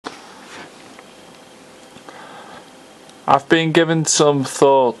I've been given some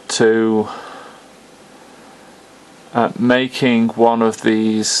thought to making one of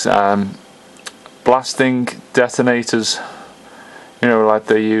these blasting detonators, you know, like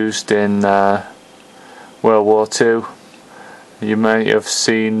they used in World War II. You may have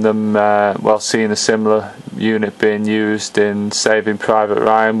seen them, seen a similar unit being used in Saving Private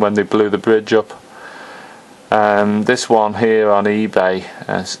Ryan when they blew the bridge up. This one here on eBay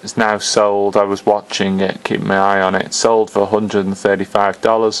is now sold. I was watching it, keeping my eye on it. Sold for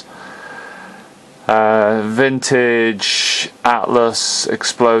 $135. Vintage Atlas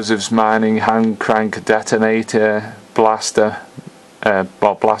explosives mining hand crank detonator blaster,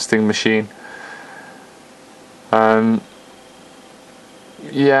 blasting machine.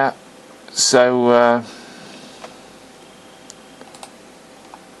 Yeah, so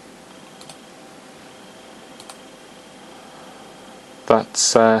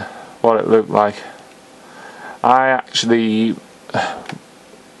that's what it looked like. I actually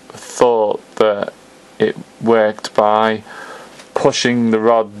thought that it worked by pushing the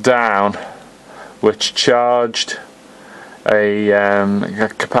rod down, which charged a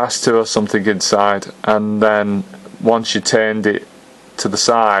capacitor or something inside, and then once you turned it to the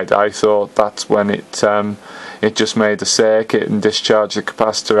side, I thought that's when it just made a circuit and discharged the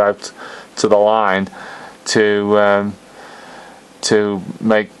capacitor out to the line to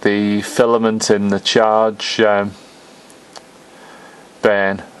make the filament in the charge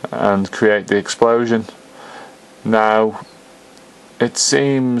burn and create the explosion. Now it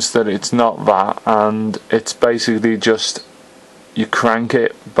seems that it's not that, and it's basically just you crank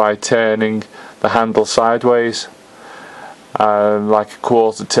it by turning the handle sideways, like a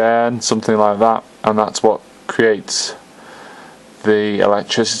quarter turn, something like that, and that's what creates the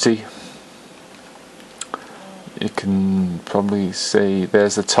electricity. You can probably see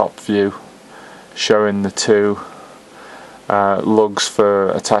there's the top view showing the two lugs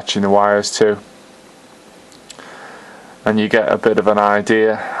for attaching the wires to, and you get a bit of an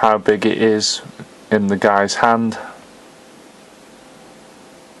idea how big it is in the guy's hand.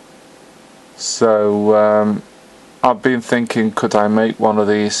 So I've been thinking, could I make one of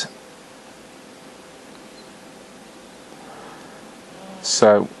these?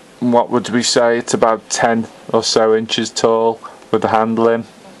 So what would we say, it's about 10 or so inches tall with the handle in,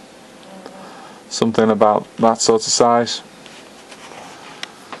 something about that sort of size.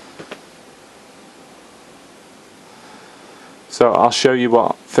 So I'll show you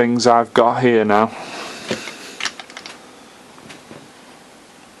what things I've got here now.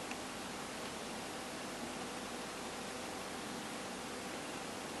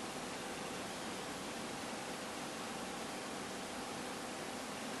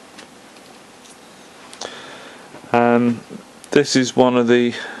 This is one of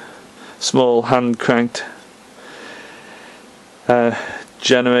the small hand cranked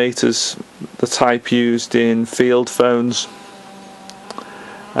generators, the type used in field phones,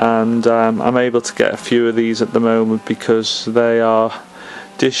 and I'm able to get a few of these at the moment because they are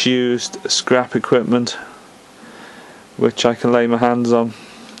disused scrap equipment which I can lay my hands on.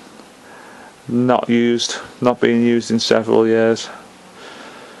 Not being used in several years.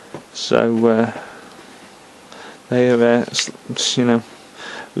 So they're you know,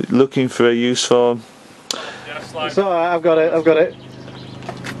 looking for a use for them. So I've got it.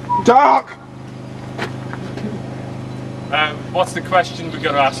 Dark! What's the question we're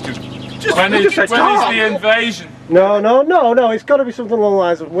going to ask you? When is the invasion? No, it's got to be something along the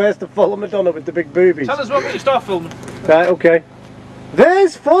lines of, where's the fallen Madonna with the big boobies? Tell us when you start filming. Right, okay.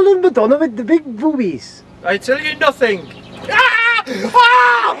 There's fallen Madonna with the big boobies. I tell you nothing.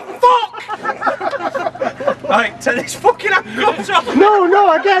 Fuck! Right, take this fucking handcuffs off.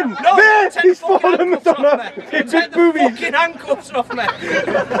 No, again. No, there take is the fucking fallen handcuffs Madonna off me. with Take big the boobies. fucking handcuffs off me.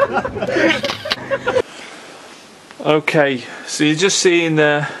 Okay, so you're just seeing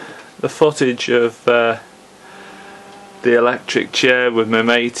the footage of the electric chair with my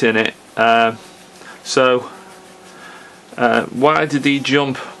mate in it. Why did he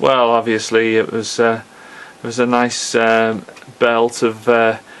jump? Well, obviously it was a nice belt of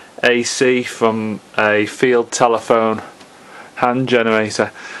AC from a field telephone hand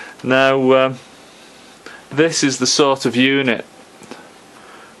generator. Now this is the sort of unit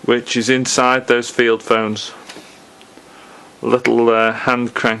which is inside those field phones. A little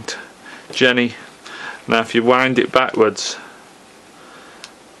hand cranked Jenny. Now if you wind it backwards,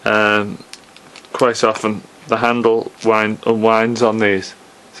 quite often the handle unwinds on these.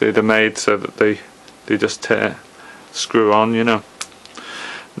 See, they're made so that they just screw on, you know.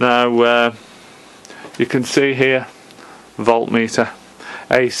 Now you can see here voltmeter,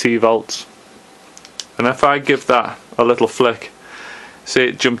 AC volts, and if I give that a little flick. See,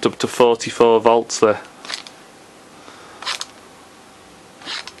 it jumped up to 44 volts there.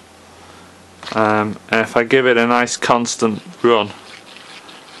 And if I give it a nice constant run,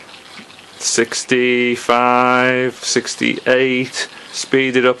 65, 68,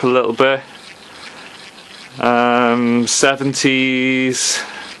 speed it up a little bit, 70s,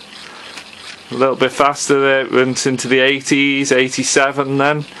 a little bit faster there, it went into the 80s, 87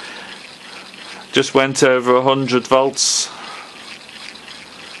 then, just went over 100 volts,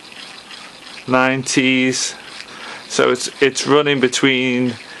 90s, so it's running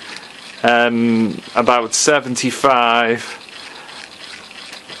between about 75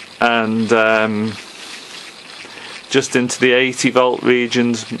 and just into the 80 volt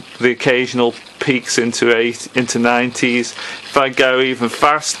regions, the occasional peaks into 90s. If I go even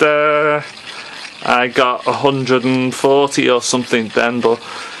faster, I got 140 or something then, but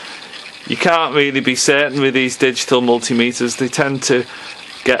you can't really be certain with these digital multimeters. They tend to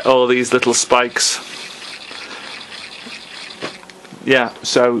get all these little spikes. Yeah,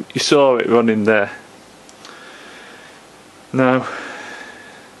 so you saw it running there. Now,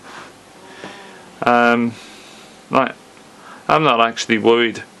 right, I'm not actually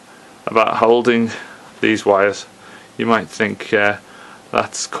worried about holding these wires. You might think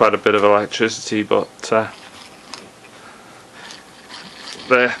that's quite a bit of electricity, but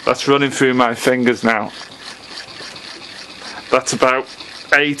there, that's running through my fingers now. That's about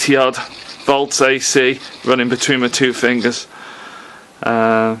 80 odd volts AC running between my two fingers.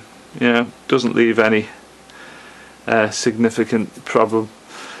 You know, doesn't leave any significant problem.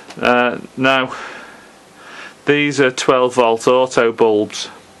 Now, these are 12 volt auto bulbs.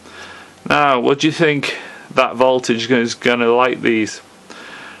 Now, what do you think that voltage is going to light these?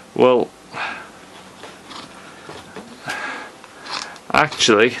 Well,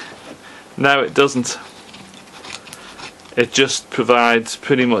 actually, no, it doesn't. It just provides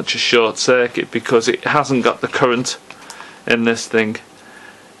pretty much a short circuit because it hasn't got the current in this thing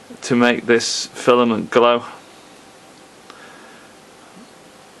to make this filament glow.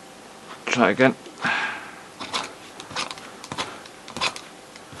 Try again.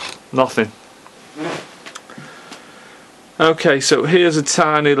 Nothing. Okay, so here's a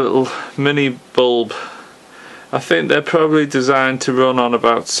tiny little mini bulb. I think they're probably designed to run on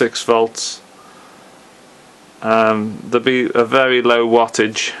about 6 volts. There'll be a very low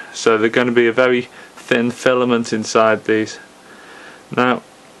wattage, so they're going to be a very thin filament inside these. Now,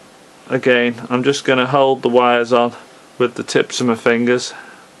 again, I'm just going to hold the wires on with the tips of my fingers,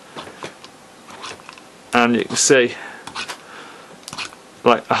 and you can see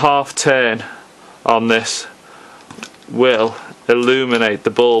like a half turn on this will illuminate the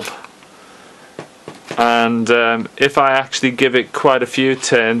bulb, and if I actually give it quite a few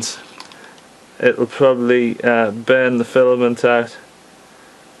turns, it'll probably burn the filament out,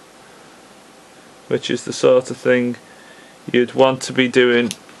 which is the sort of thing you'd want to be doing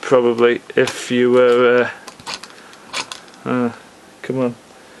probably if you were come on,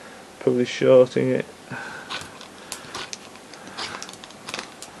 probably shorting it.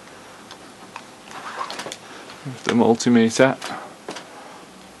 The multimeter.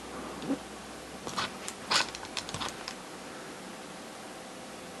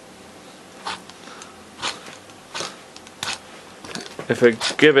 If I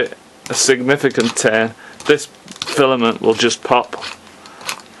give it a significant turn, this filament will just pop.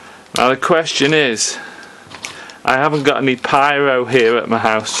 Now the question is, I haven't got any pyro here at my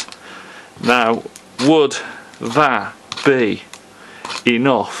house. Now, would that be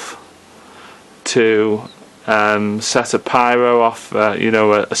enough to set a pyro off, you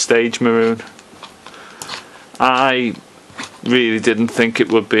know, a stage maroon? I really didn't think it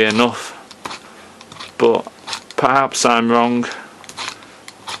would be enough, but perhaps I'm wrong.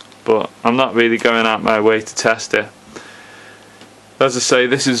 But I'm not really going out my way to test it. As I say,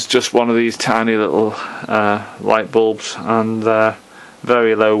 this is just one of these tiny little light bulbs, and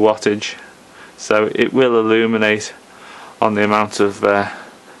very low wattage, so it will illuminate on the amount of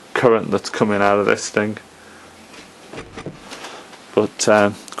current that's coming out of this thing.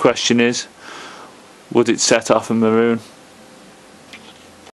 But question is, would it set off a maroon?